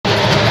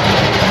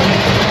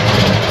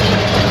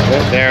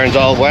Darren's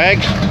old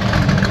wags.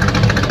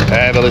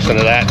 Have a listen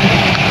to that.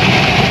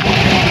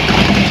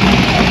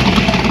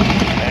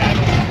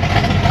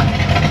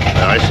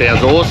 That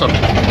sounds awesome.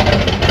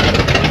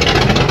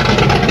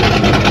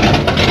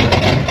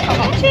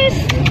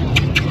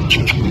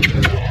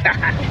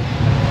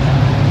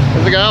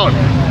 How's it going?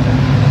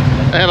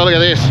 Have a look at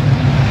this.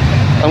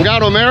 I'm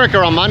going to America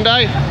on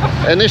Monday,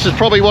 and this is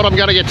probably what I'm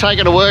going to get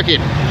taken to work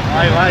in.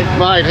 Hey, mate.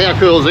 Mate, how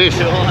cool is this?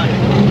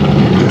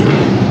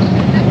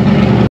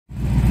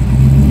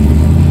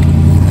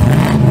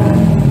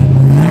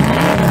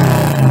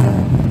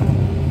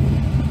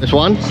 This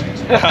one?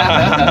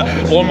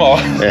 One more.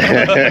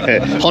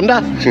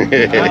 Honda? Actually,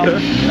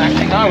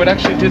 no, it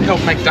actually did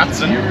help make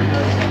Datsun.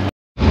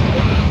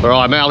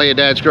 Alright, Mal here,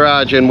 Dad's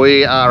Garage, and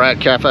we are at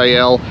CAFE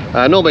ELLE.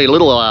 Normally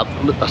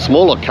a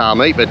smaller car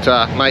meet, but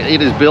mate,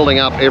 it is building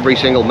up every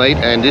single meet,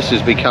 and this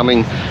is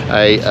becoming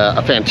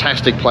a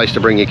fantastic place to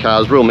bring your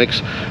cars. Real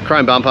mix,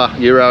 chrome bumper,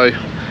 Euro,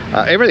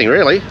 everything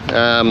really.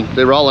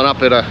 They're rolling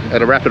up at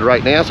a rapid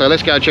rate now, so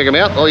let's go check them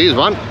out. Oh, here's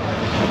one.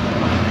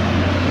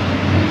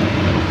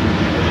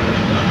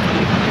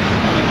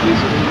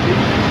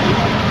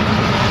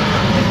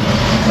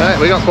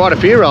 We got quite a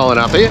few rolling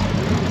up here.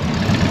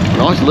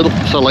 Nice little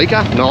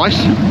Celica, nice.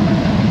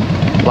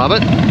 Love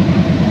it.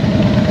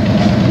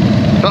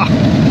 Oh.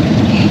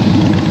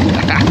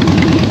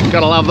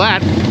 Gotta love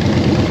that.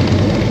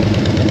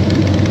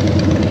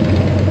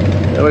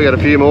 And we got a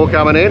few more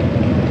coming in.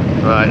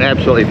 Right,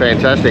 absolutely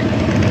fantastic.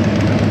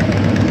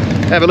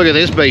 Have a look at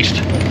this beast.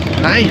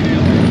 Hey,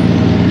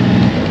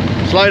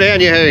 slow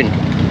down, you hoon.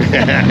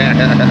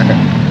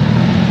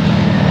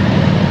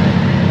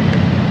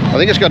 I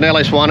think it's got an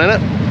LS1 in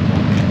it.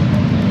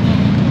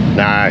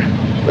 No,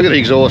 look at the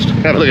exhaust.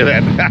 Have a look at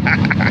that.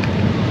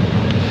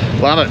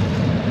 Love it.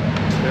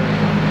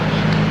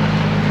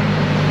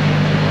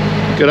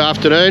 Good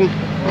afternoon.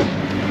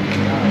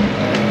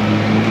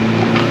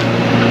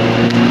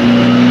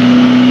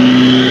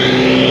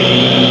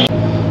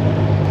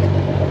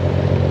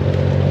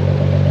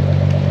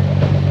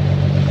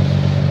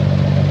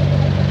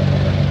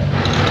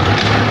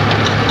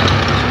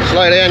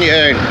 Slow down, you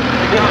hoon.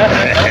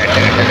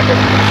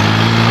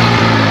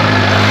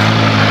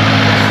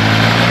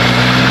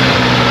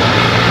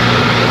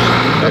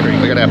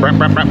 Look at that. Brap,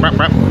 brap, brap, brap,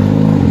 brap.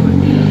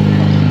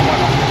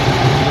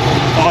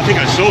 Oh, I think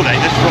I saw that.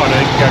 That's right. I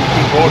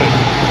bought it.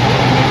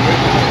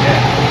 Yeah.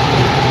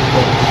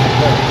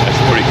 That's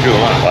pretty cool,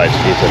 huh? Oh, it's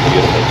a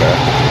beautiful car.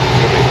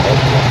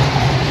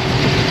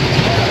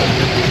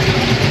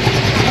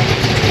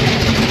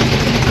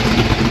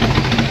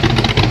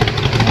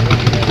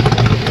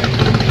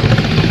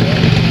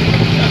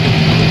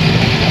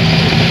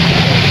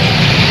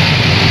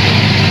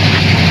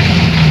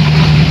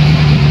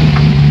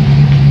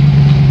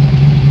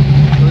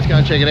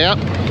 Check it out.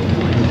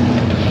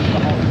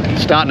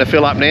 It's starting to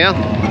fill up now.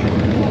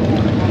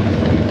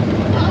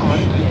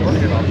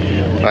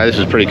 Oh, this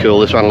is pretty cool,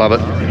 this one, love it.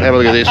 Have a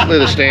look at this, look at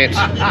the stance.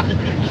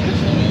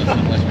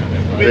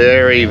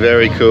 Very,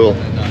 very cool.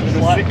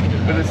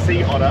 With a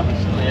sea otter,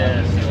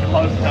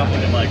 close enough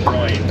with my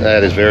groin.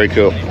 That is very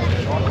cool.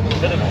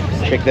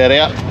 Check that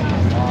out.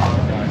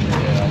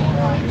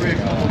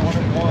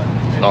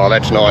 Oh,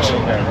 that's nice.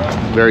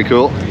 Very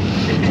cool.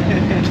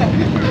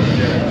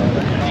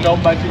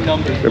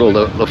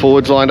 The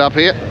forwards lined up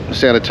here.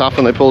 Sounded tough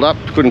when they pulled up.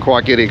 Couldn't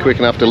quite get here quick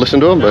enough to listen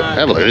to them, but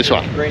have a look at this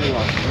one.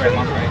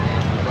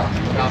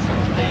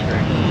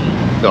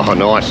 Oh,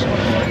 nice.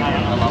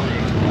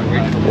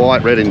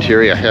 White, red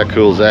interior. How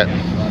cool is that?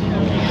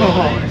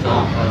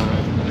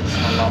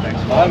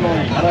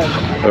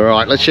 All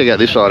right, let's check out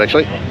this side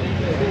actually.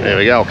 There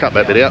we go. I'll cut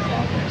that bit out.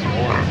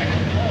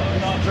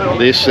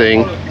 This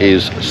thing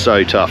is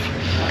so tough.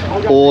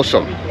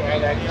 Awesome.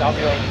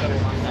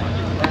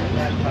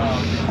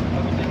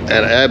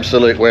 An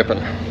absolute weapon.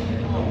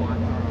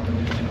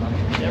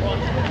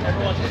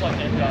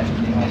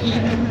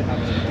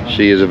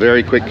 She is a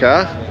very quick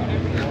car.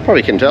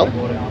 Probably can tell.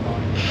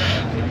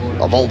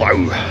 A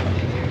Volvo.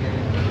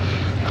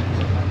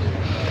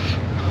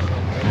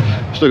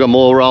 Still got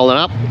more rolling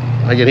up.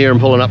 I can hear them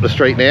pulling up the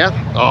street now.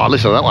 Oh,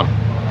 listen to that one.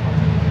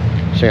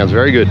 Sounds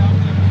very good.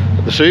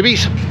 The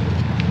Subies.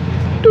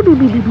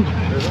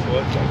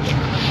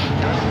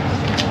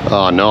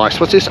 Oh, nice.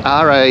 What's this?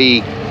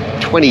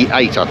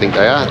 RA28, I think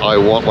they are. I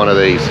want one of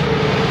these.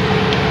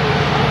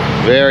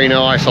 Very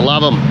nice. I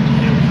love them.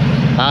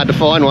 Hard to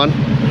find one.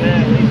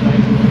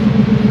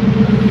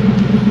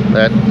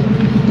 That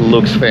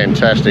looks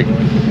fantastic.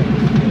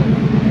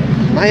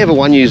 May have a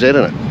 1UZ in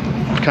it.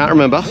 Can't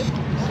remember.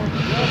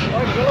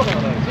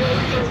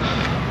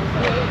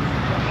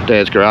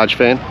 Dad's Garage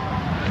fan.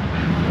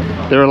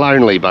 They're a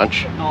lonely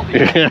bunch.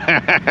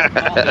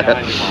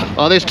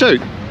 Oh, there's two.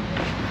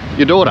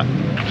 Your daughter.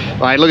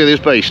 Right, look at this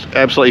beast.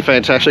 Absolutely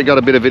fantastic. Got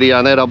a bit of video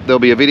on that. There'll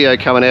be a video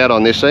coming out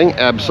on this thing.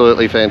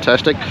 Absolutely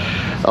fantastic.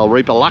 I'll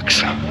Reaper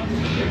Lux.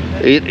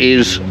 It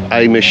is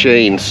a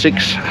machine.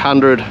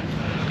 600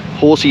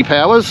 horsey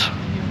powers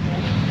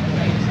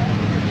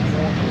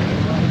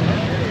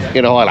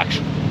in a Hilux.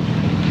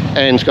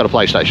 And it's got a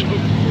PlayStation.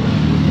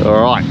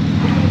 All right.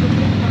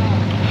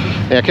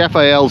 Now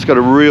Cafe Elle's got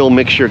a real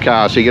mixture of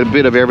cars, so you get a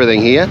bit of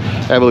everything here.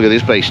 Have a look at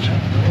this beast.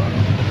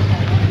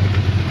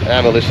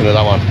 Have a listen to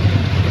that one.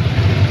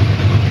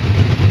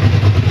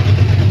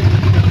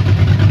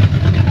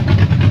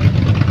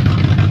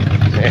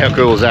 How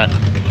cool is that?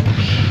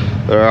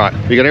 All right,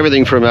 you got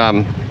everything from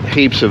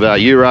heaps of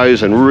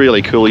Euros and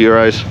really cool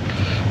Euros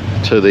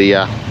to the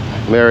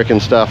American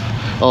stuff,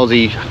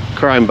 Aussie,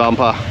 chrome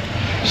bumper,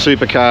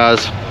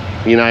 supercars,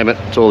 you name it,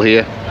 it's all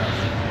here.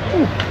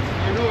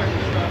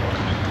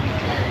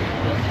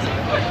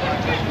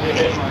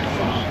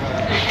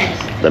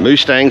 The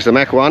Mustangs, the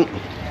Mach 1.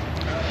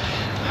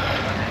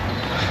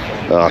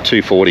 Oh,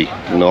 240,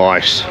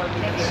 nice.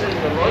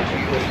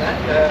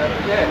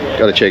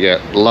 Got to check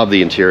out, love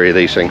the interior of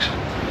these things.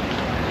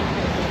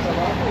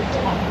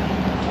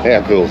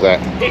 How cool is that?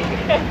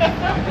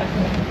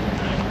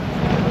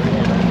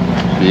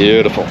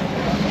 Beautiful.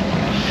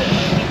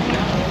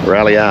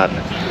 Rally art.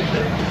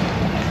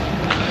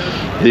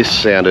 This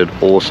sounded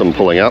awesome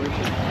pulling up.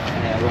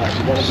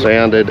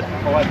 Sounded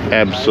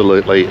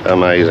absolutely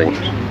amazing.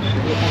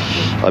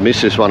 I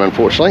missed this one,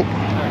 unfortunately.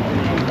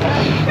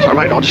 Sorry,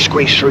 mate, I'll just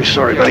squeeze through.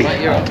 Sorry, buddy.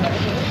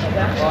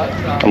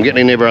 I'm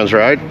getting in everyone's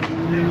road.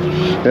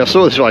 Now, I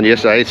saw this one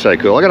yesterday. It's so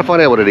cool. I got to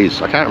find out what it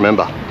is. I can't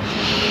remember.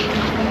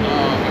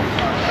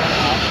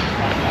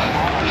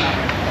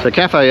 So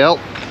Cafe Elle,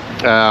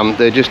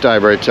 they're just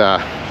over at,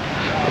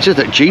 it's just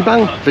at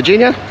Geebung,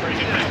 Virginia?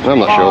 I'm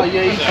not sure. Oh,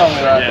 yeah, you told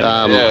me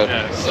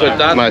that.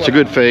 So mate, it's a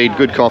good feed,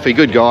 good coffee,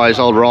 good guys.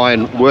 Old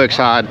Ryan works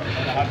hard.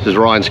 This is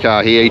Ryan's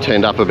car here. He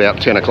turned up about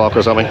 10 o'clock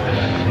or something.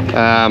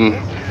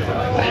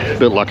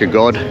 Built like a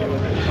god.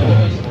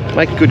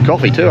 Make good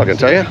coffee too, I can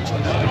tell you.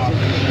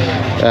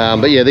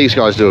 But yeah, these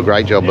guys do a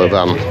great job of,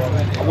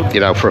 you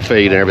know, for a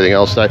feed and everything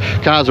else. So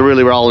cars are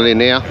really rolling in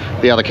now.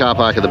 The other car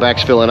park at the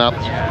back's filling up.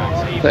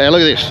 Now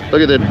look at this.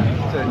 Look at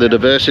the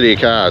diversity of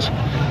cars.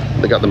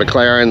 They've got the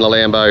McLaren, the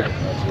Lambo,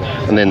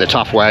 and then the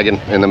tough wagon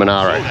and the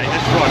Monaro.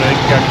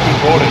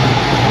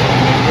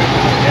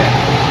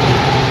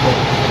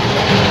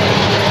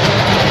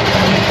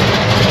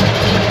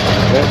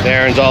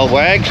 Darren's old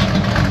wags.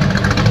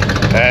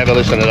 Have a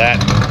listen to that.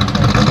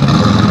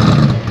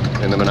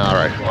 And the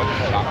Monaro.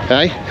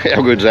 Hey,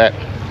 how good's that?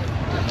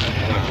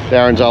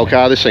 Darren's old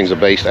car. This thing's a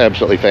beast.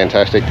 Absolutely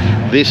fantastic.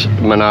 This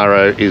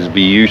Monaro is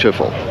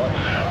beautiful.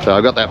 So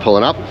I've got that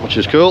pulling up, which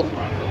is cool.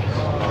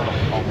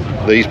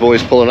 These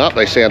boys pulling up.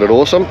 They sounded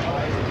awesome.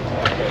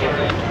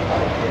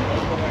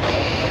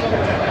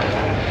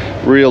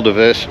 Real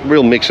diverse,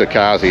 real mix of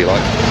cars here,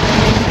 like.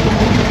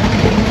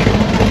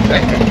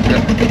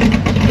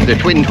 The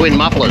twin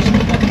mufflers,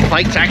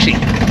 fake taxi. I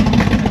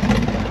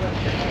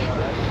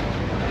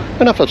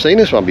don't know if I've seen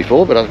this one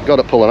before, but I've got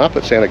it pulling up.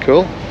 It sounded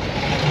cool.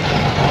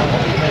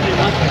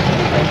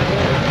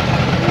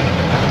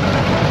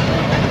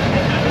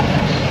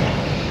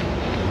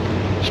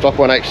 Stock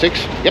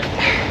 186. Yep.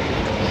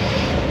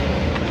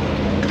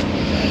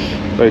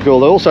 Very cool.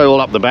 They're also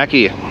all up the back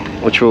here,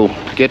 which we'll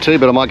get to,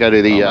 but I might go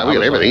to the, we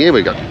got everything here.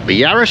 We've got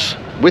the Yaris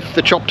with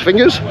the chopped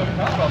fingers.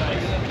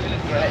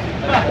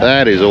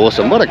 That is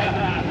awesome. What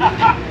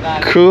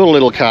a cool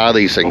little car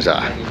these things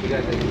are.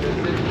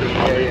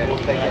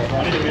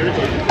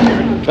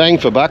 Bang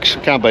for bucks,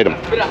 can't beat them.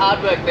 Bit of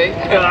hard work there.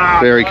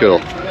 Very cool.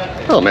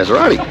 Oh,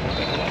 Maserati.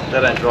 They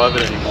don't drive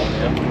it anymore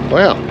now.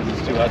 Wow.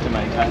 It's too hard to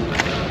maintain.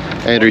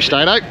 Andrew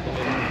Stato.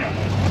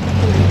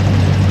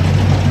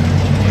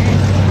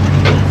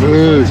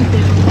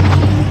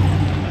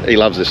 He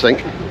loves this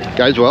thing.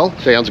 Goes well,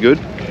 sounds good.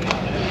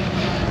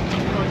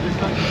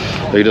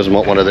 Who doesn't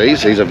want one of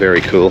these? These are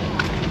very cool.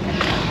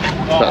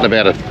 Something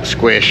about a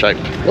square shape.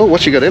 Oh,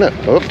 what's she got in it?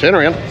 Oh, turn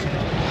around.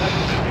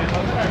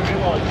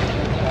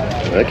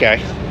 Okay.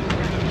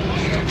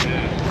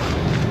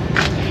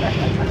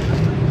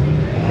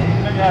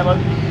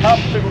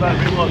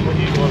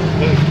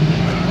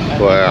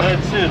 Wow.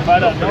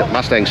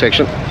 Mustang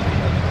section.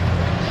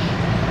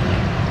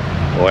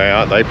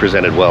 Wow, they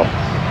presented well.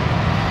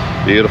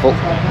 Beautiful.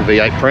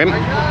 V8 Prem.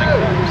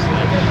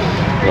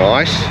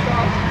 Nice.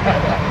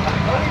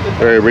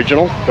 Very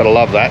original. Gotta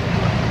love that.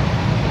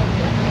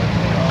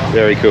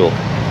 Very cool.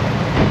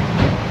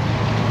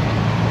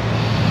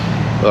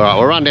 Alright,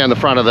 we'll run down the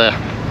front of the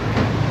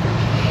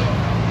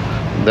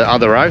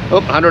other row. Oh,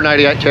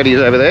 188 Teddies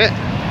over there.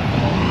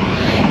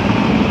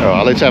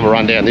 Alright, let's have a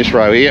run down this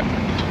row here.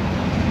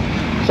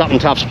 Something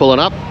tough's pulling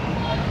up.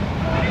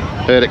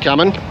 Heard it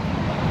coming.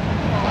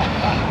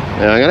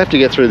 Now I'm gonna have to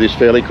get through this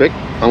fairly quick.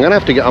 I'm gonna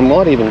have to get, I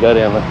might even go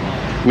down the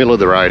middle of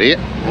the road here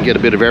and get a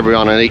bit of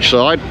everyone on each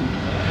side,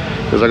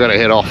 because I've got to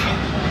head off.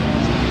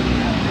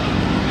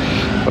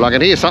 But I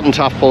can hear something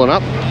tough pulling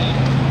up.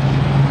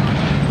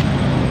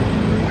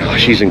 Oh,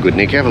 she's in good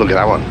nick. Have a look at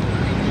that one.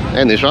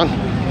 And this one.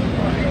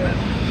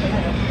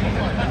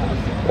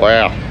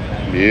 Wow,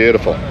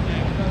 beautiful.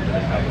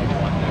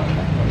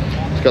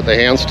 It's got the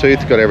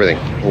houndstooth, got everything.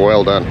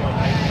 Well done.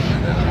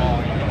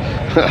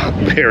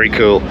 Very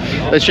cool.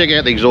 Let's check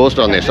out the exhaust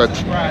on this. I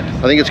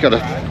think it's got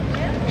a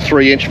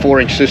 3-inch,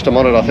 4-inch system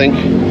on it, I think.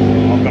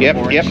 Yep,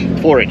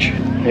 4-inch.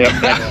 Yep.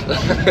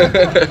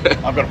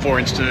 I've got a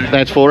 4-inch too.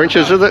 That's 4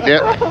 inches, is it?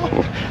 Yep.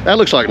 That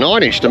looks like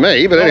 9 inch to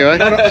me, but anyway.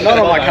 Not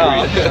on my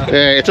car.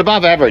 Yeah, it's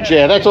above average.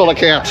 Yeah, that's all that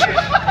counts.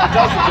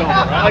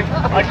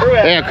 I grew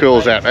out. How cool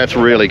is that? That's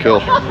really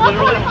cool.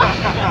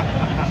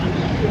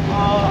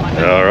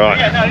 All right.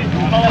 Yeah, no,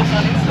 follow us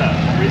on Insta.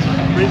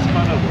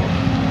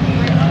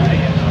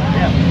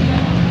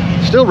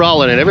 Still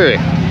rolling it everywhere.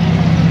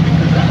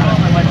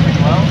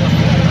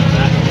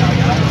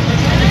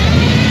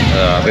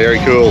 Very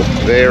cool.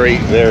 Very,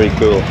 very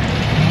cool.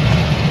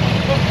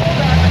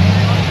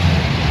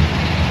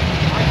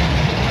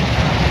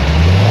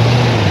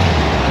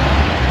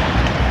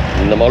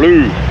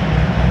 Namalu.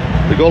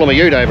 We call him a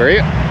ute over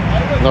here,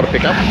 not a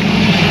pickup.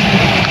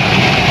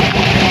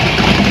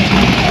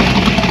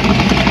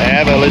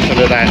 Have a listen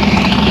to that.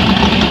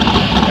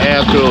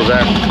 How cool is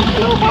that?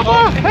 Hello,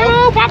 Papa.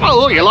 Hello, Papa.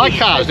 Oh, you like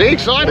cars? Are you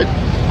excited?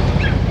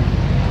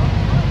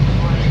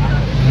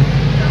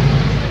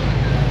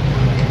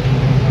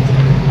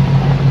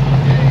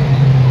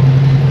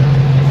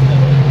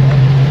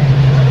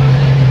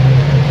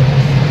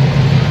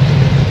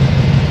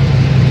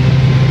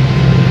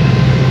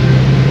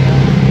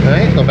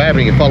 It's not bad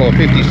when you can follow a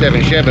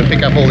 57 Chev and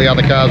pick up all the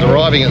other cars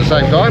arriving at the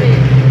same time.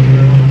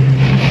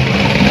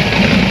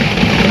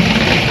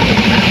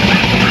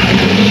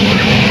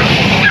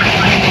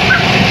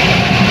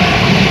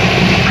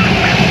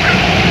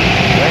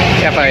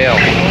 CAFE ELLE,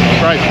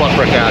 great spot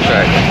for a car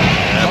show.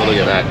 Have a look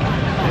at that.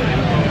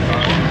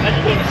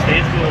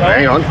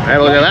 Hang on,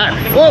 have a look at that.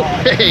 Whoa,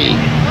 hey!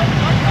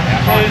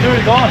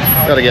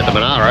 Got to get the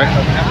Monaro.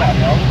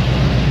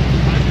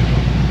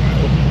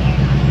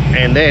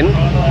 And then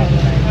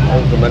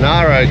as the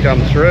Monaro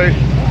comes through,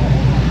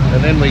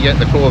 and then we get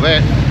the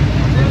Corvette,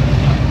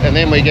 and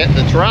then we get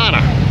the Tirana.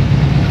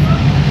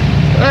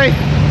 Hey,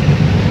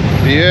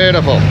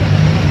 beautiful,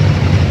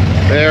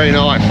 very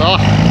nice. Oh,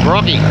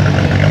 Rocky.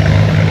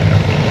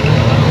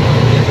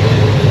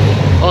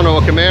 Onto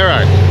a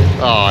Camaro.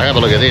 Oh, have a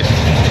look at this.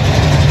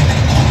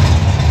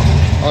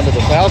 Onto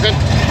the Falcon.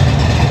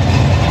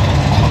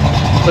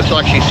 Looks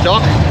like she's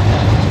stock.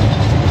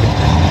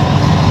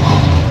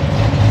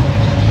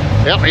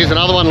 Yep, here's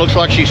another one, looks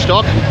like she's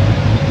stock.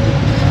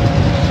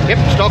 Yep,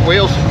 stock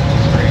wheels.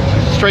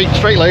 Street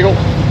legal.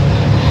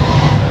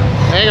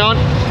 Hang on.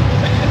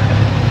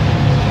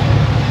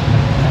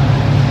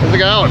 How's it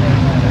going?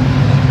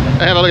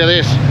 Have a look at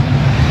this.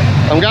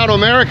 I'm going to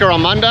America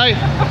on Monday,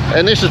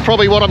 and this is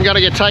probably what I'm going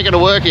to get taken to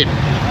work in.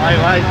 Hey,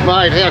 mate.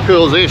 Mate, how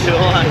cool is this?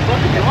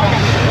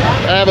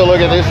 Have a look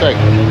at this thing.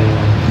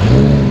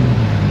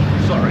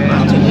 Sorry.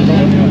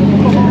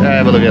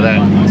 Have a look at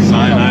that.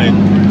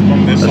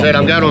 I said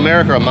I'm going to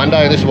America on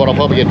Monday. This is what I'll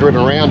probably get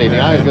driven around in, you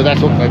know, because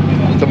that's what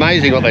it's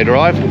amazing what they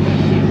drive.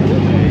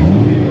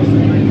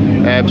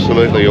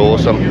 Absolutely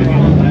awesome.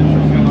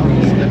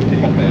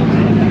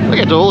 Look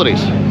at all of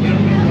this.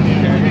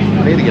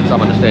 I need to get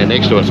someone to stand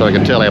next to it so I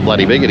can tell how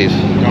bloody big it is.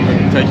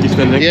 Take you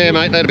stand next. Yeah,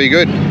 mate, that'd be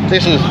good.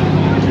 This is.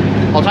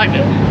 I'll take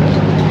it.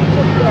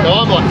 So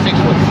I'm like 6'6".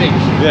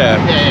 Yeah.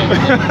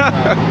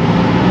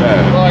 Yeah.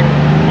 Like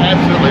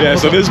absolutely. Yeah.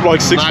 So this is like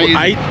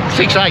 6'8".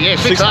 6'8", yeah,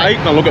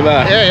 6'8". Now look at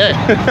that.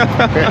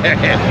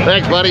 Yeah.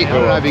 Thanks, buddy. I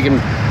don't know if you can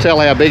tell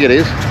how big it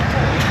is.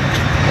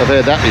 I've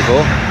heard that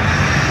before.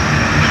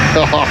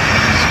 Oh,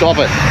 stop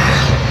it.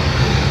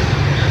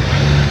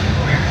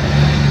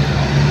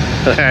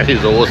 That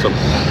is awesome.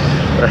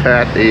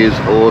 That is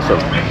awesome.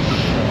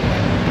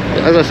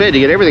 As I said,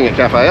 you get everything at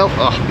CAFE ELLE.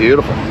 Oh,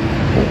 beautiful.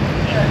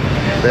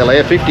 Bel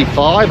Air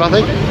 55, I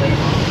think.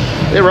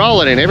 They're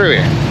rolling in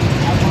everywhere.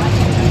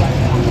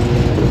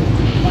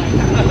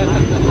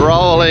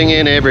 Rolling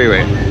in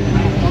everywhere.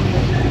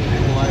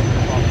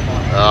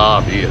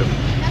 Oh, beautiful.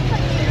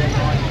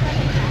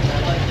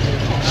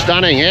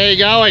 Stunning. How you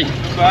going?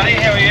 Buddy,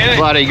 how are you?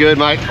 Bloody good,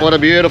 mate. What a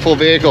beautiful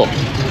vehicle.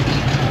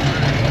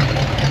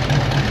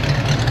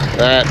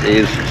 That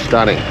is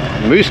stunning.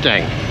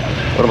 Mustang.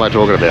 What am I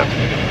talking about?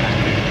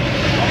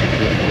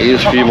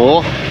 Here's a few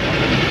more.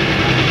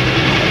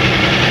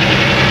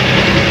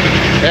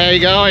 How you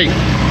going?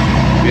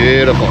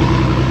 Beautiful.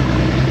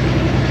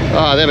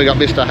 Oh, there we got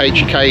Mr.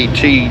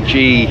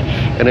 HKTG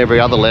and every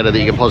other letter that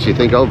you can possibly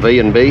think of, V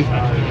and B.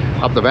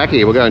 Up the back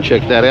here, we'll go and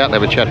check that out and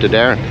have a chat to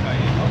Darren.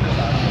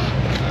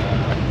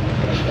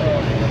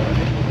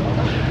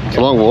 It's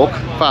a long walk.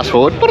 Fast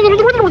forward.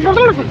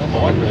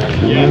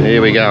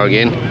 Here we go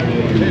again.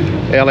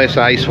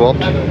 LSA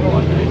swapped.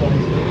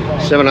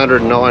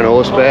 709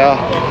 horsepower.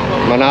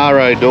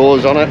 Monaro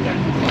doors on it.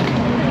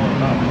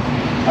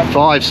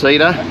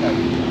 5-seater.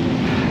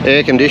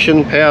 Air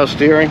conditioned, power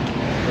steering.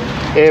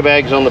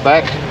 Airbags on the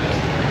back.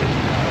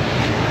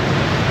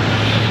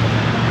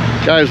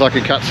 Goes like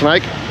a cut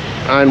snake.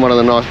 Owned by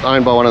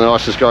one of the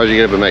nicest guys you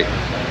could ever meet.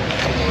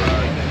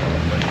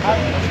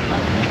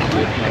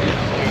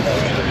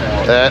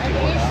 That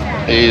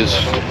is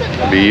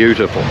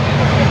beautiful.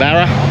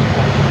 Barra.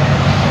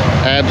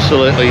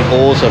 Absolutely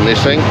awesome,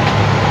 this thing.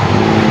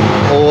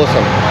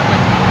 Awesome.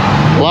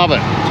 Love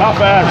it. Tough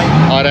as.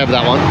 I'd have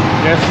that one.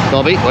 Yes.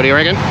 Nobby, what do you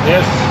reckon?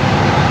 Yes.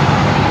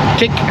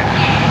 Tick.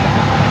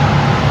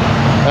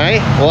 Hey,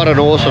 what an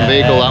awesome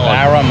vehicle that one.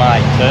 Barra,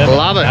 mate. Turbo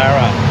Love it.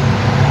 Barra.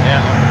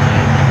 Yeah.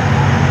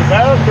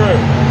 Barra crew.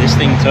 This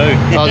thing too.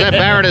 Oh, is that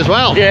Barrett as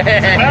well? Yeah.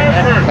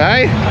 Barra crew.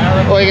 Hey,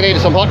 all you need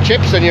is some hot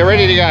chips and you're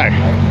ready to go.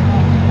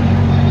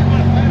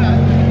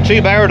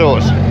 2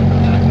 Barradors.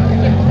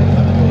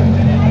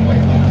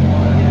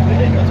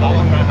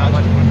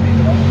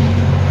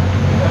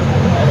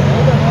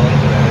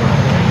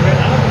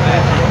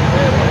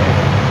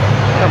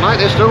 Yeah, mate,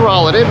 they're still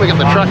rolling in. We got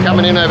the truck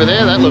coming in over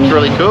there. That looks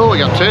really cool. We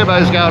got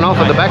turbos going off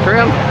in the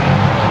background.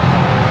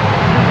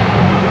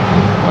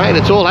 Mate,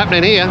 it's all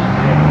happening here.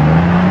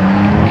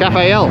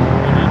 CAFE ELLE.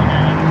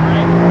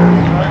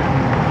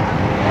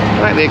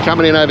 Mate, they're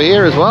coming in over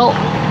here as well.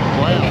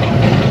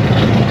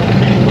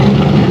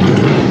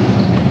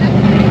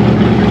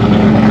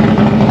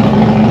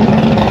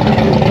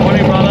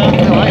 Morning, brother.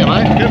 How are you,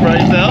 mate? Good, bro.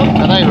 Yourself?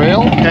 Are they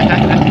real?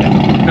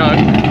 No.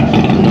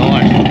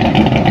 Nice.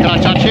 Can I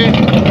touch you?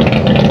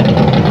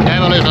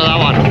 Have a listen to that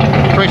one.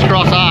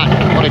 Crisscross art.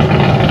 What a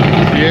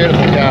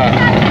beautiful car.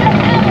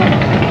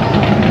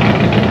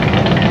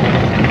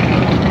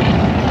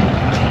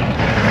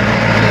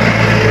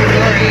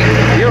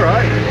 You're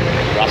right.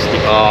 Rusty.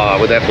 Oh,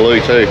 with that blue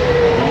too.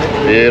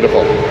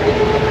 Beautiful.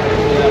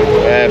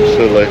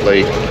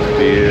 Absolutely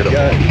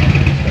beautiful.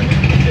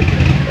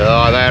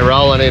 Oh, they're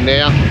rolling in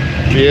now.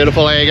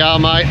 Beautiful. There you go,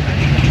 mate.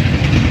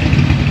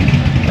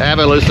 Have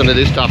a listen to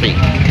this tuffy.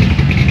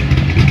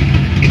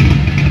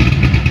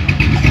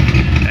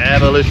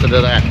 Have a listen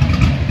to that.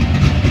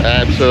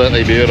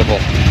 Absolutely beautiful.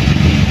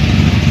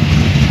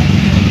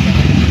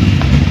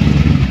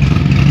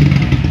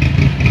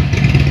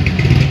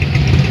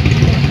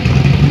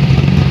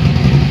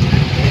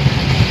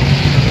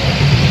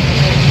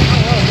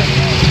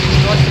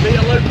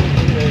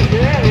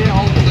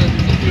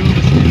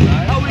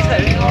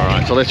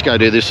 Alright, so let's go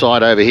do this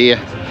side over here.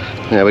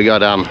 Now we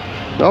got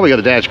oh, we got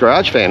a Dad's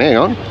Garage fan, hang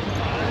on.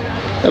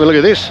 Have a look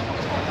at this.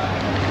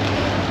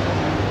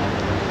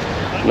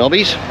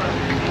 Nobbies.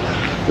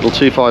 Little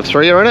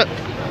 253er in it.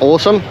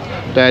 Awesome.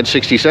 Dad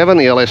 67,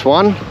 the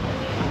LS1.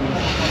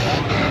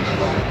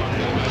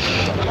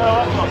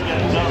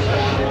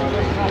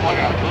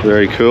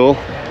 Very cool.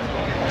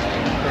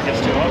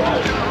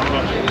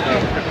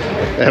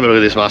 Have a look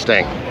at this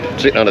Mustang.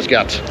 Sitting on its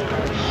guts.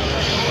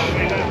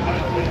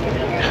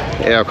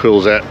 How cool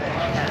is that?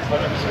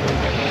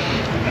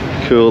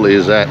 Cool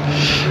is that?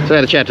 So I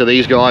had a chat to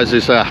these guys.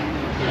 This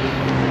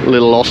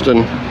little Austin,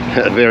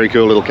 a very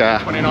cool little car.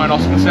 29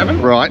 Austin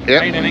 7. Right,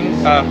 yep. Made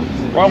in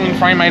rolling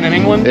frame made in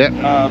England. Yep.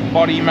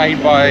 Body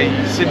made by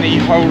Sydney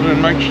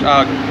Holden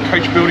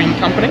Coach Building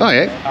Company. Oh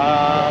yeah.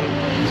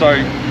 So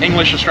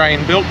English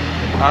Australian built.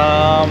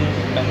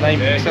 And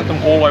they sent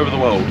them all over the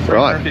world.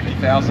 Right.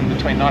 350,000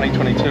 between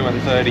 1922 and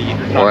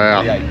 1938.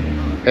 Wow.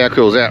 How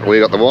cool is that? We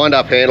got the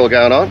wind-up handle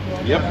going on.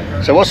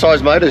 Yep. So what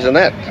size motors in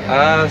that?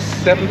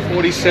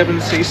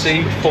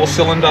 747cc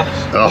 4-cylinder.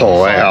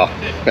 Oh wow.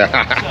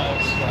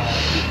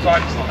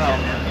 Side,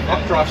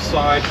 updraft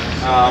side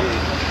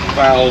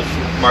valve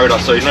motor,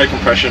 so no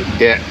compression.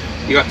 Yeah.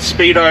 You got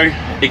speedo,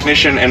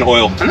 ignition, and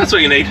oil, and that's all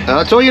you need.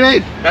 That's all you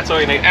need. That's all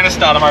you need, and a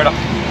starter motor.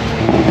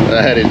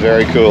 That is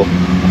very cool.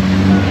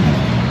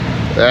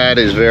 That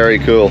is very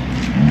cool.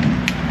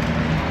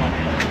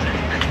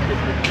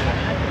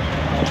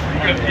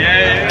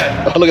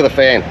 Yeah. Oh, look at the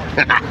fan.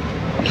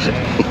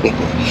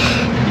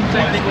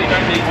 Technically,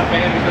 don't need the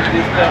fan because it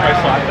is thermo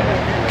siphon.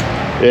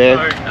 Yeah.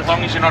 So as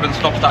long as you're not in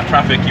stop-start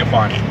traffic, you're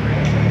fine.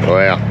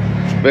 Wow.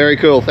 Very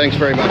cool. Thanks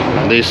very much.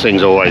 This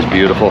thing's always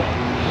beautiful.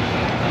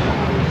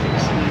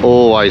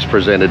 Always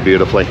presented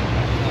beautifully.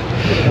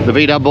 The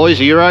VW boys,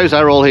 the Euros,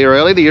 they're all here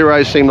early. The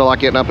Euros seem to like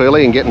getting up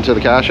early and getting to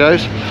the car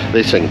shows.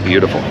 This thing's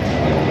beautiful.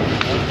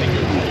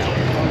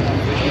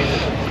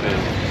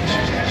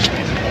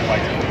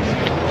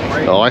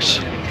 Nice.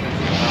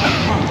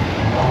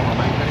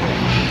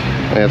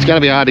 Yeah, it's going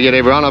to be hard to get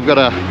everyone. Haven't got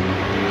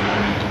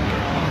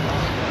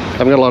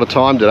a lot of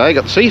time today.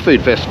 Got the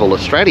Seafood Festival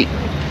at Stratty.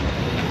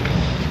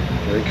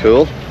 Very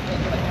cool.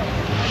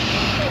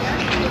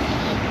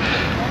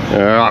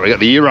 Alright, we got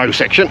the Euro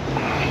section.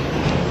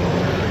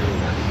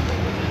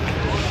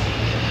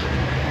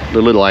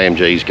 The little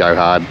AMGs go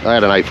hard. They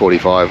had an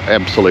 845,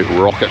 absolute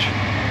rocket.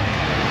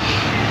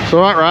 It's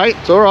alright, Ray,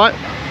 it's alright.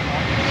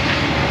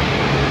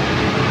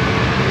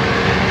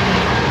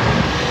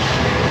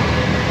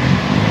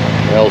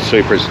 L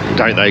Supras,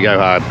 don't they go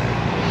hard.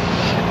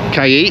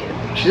 KE,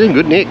 she's in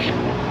good nick.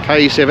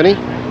 KE 70.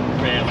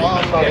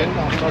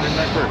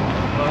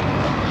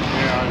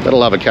 Gotta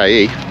love a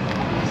KE.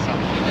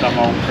 Some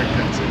old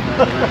frequency.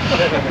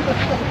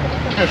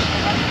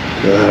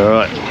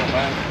 Alright.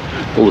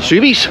 All the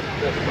Subies.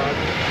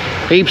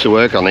 Heaps of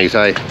work on these,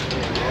 eh?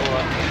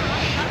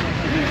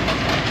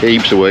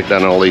 Heaps of work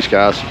done on all these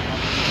cars.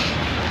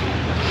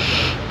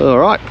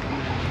 Alright.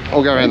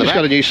 I'll go around the back. Just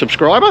got a new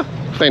subscriber.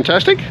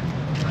 Fantastic.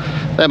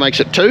 That makes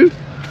it 2.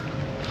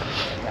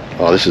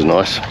 Oh, this is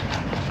nice.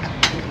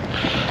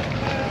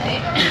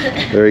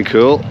 Very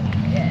cool.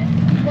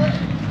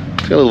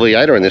 It's got a little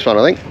V8er in this one,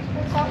 I think.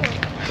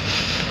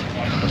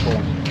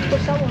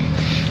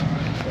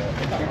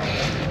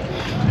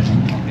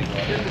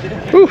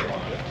 Whew.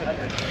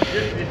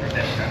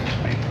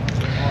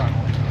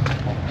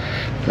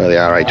 Oh, the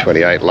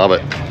RA28, love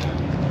it.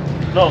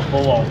 Not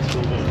full old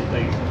school, but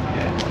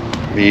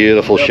these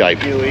Beautiful shape.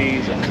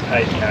 WQEs and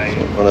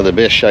 8K. One of the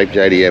best shaped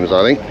JDMs,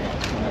 I think.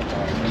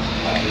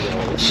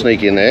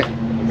 Sneak in there.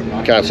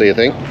 Can't see a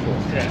thing.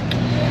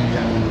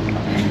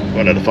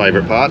 One of the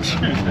favourite parts.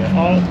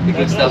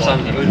 Good stuff,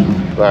 something good.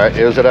 Right,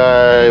 was it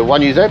a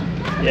 1UZ?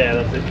 Yeah,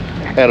 that's it.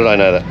 How did I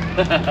know that?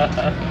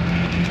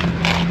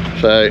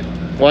 So,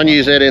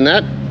 1UZ in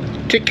that.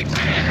 Tick.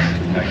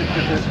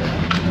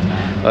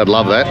 I'd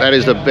love that. That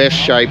is the best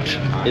shaped.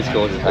 It's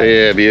gorgeous.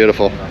 Yeah,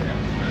 beautiful.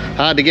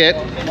 Hard to get.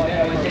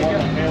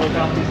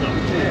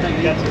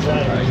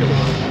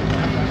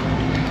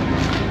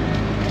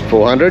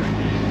 400.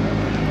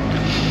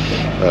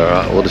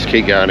 Alright, we'll just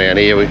keep going down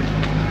here.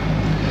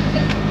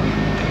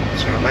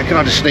 Sorry, mate, can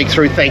I just sneak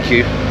through? Thank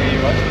you.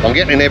 I'm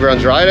getting in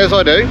everyone's radar, as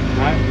I do.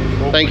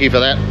 Thank you for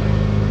that.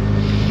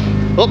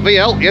 Oh,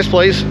 VL, yes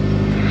please.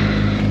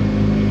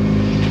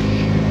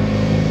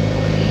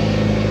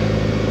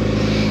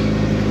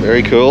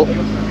 Very cool.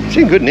 It's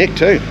in good nick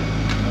too.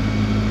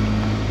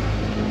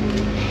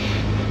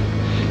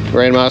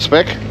 Grandma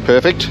spec,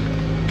 perfect.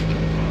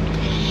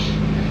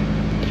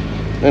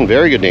 And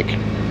very good nick.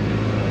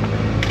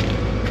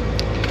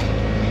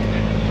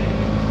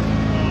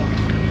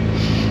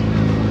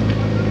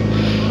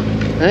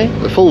 Hey,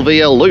 the full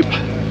VL loop.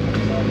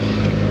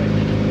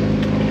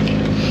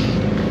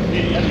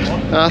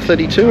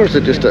 R32 or is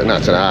it just a, no,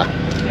 it's an R.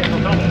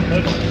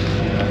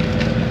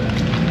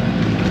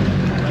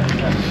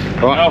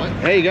 Right,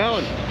 how you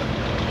going?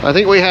 I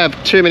think we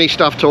have too many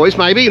stuffed toys,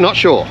 maybe, not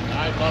sure.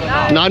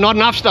 No, not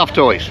enough stuffed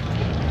toys.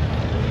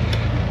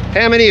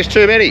 How many is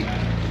too many?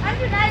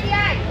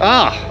 188.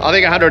 Ah, I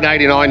think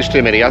 189 is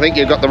too many. I think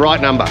you've got the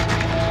right number.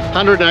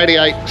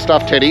 188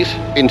 stuffed teddies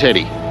in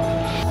Teddy.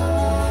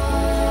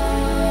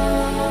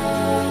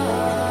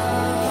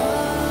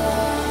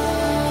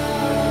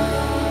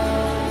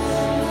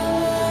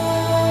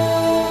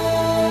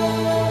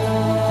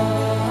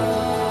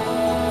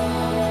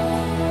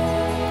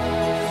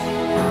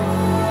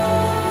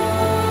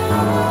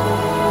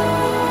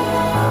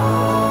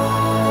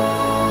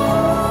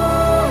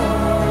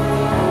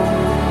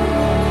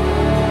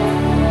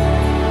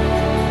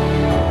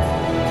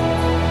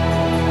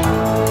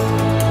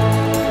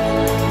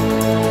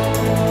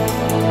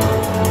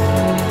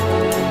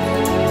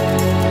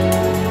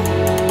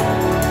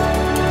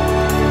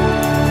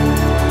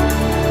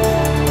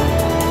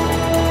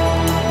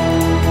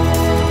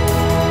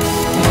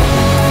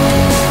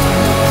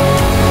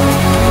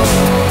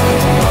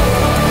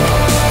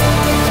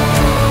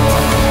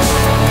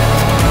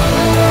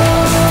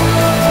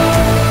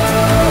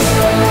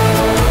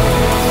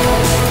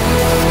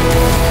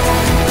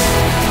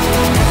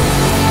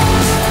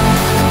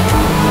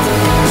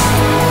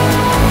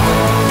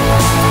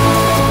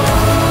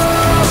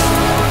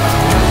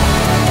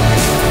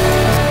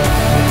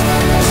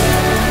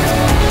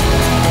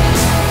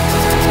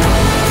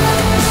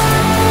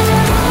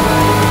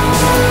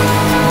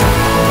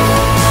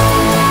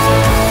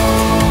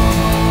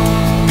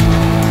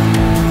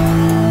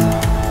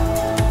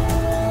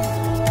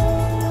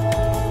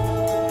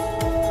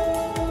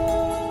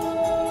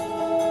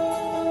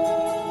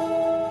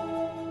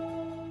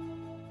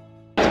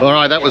 All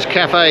right, that was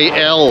Cafe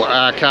Elle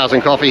Cars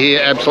and Coffee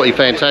here. Absolutely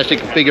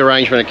fantastic. Big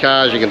arrangement of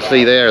cars. You can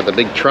see there the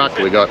big truck.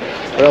 We got,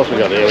 what else we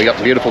got there? We got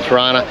the beautiful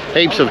Tirana.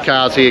 Heaps of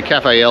cars here.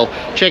 Cafe Elle.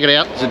 Check it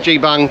out. It's at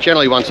G-Bung,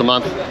 generally once a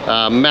month.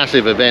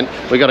 Massive event.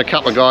 We got a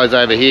couple of guys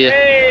over here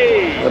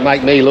that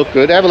make me look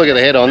good. Have a look at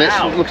the head on this.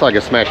 It looks like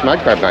a smashed mud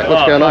crab, mate.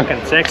 What's going on?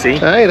 Fucking sexy.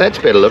 Hey, that's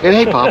better looking.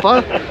 Hey,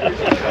 Papa.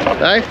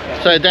 Hey,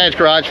 so Dad's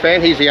Garage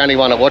fan. He's the only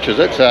one that watches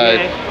it. So,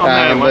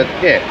 but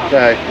yeah,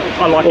 so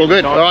I like all it.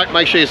 good. All right,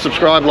 make sure you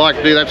subscribe,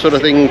 like, do that sort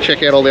of thing.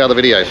 Check out all the other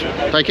videos.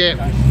 Take care.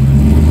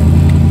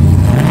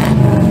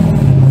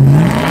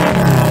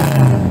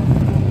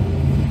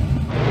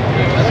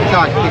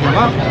 Can't pick them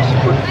up. It's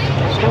a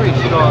good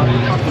story.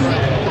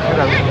 Had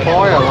a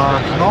fire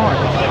last night.